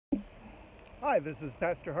Hi, this is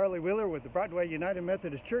Pastor Harley Wheeler with the Broadway United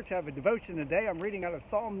Methodist Church. I have a devotion today. I'm reading out of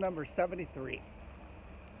Psalm number 73.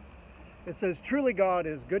 It says, "Truly God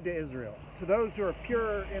is good to Israel, to those who are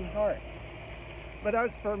pure in heart. But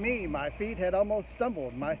as for me, my feet had almost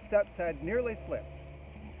stumbled, my steps had nearly slipped.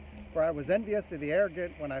 For I was envious of the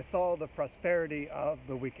arrogant when I saw the prosperity of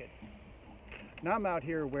the wicked." Now I'm out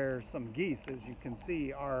here where some geese, as you can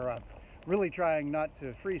see, are really trying not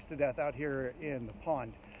to freeze to death out here in the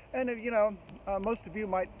pond. And most of you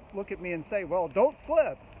might look at me and say, well, don't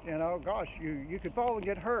slip. Gosh, you could fall and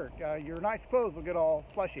get hurt. Your nice clothes will get all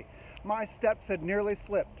slushy. My steps had nearly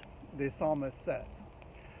slipped, the psalmist says.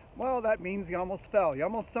 Well, that means he almost fell.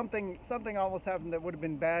 Something almost happened that would have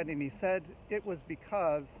been bad, and he said it was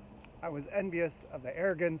because I was envious of the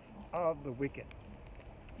arrogance of the wicked.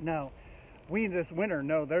 Now, we this winter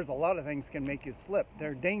know there's a lot of things can make you slip.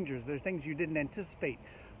 There are dangers. There are things you didn't anticipate.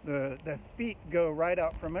 The feet go right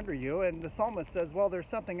out from under you, and the psalmist says, well, there's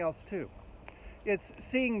something else too. It's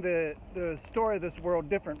seeing the story of this world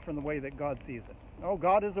different from the way that God sees it. Oh,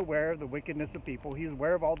 God is aware of the wickedness of people. He's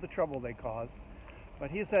aware of all the trouble they cause. But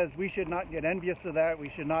he says we should not get envious of that. We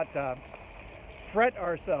should not fret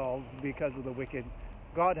ourselves because of the wicked.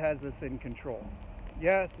 God has us in control.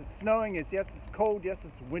 Yes, it's snowing. Yes, it's cold. Yes,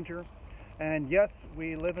 it's winter. And yes,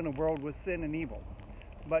 we live in a world with sin and evil.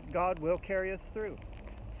 But God will carry us through.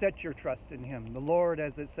 Set your trust in him. The Lord,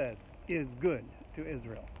 as it says, is good to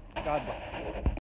Israel. God bless.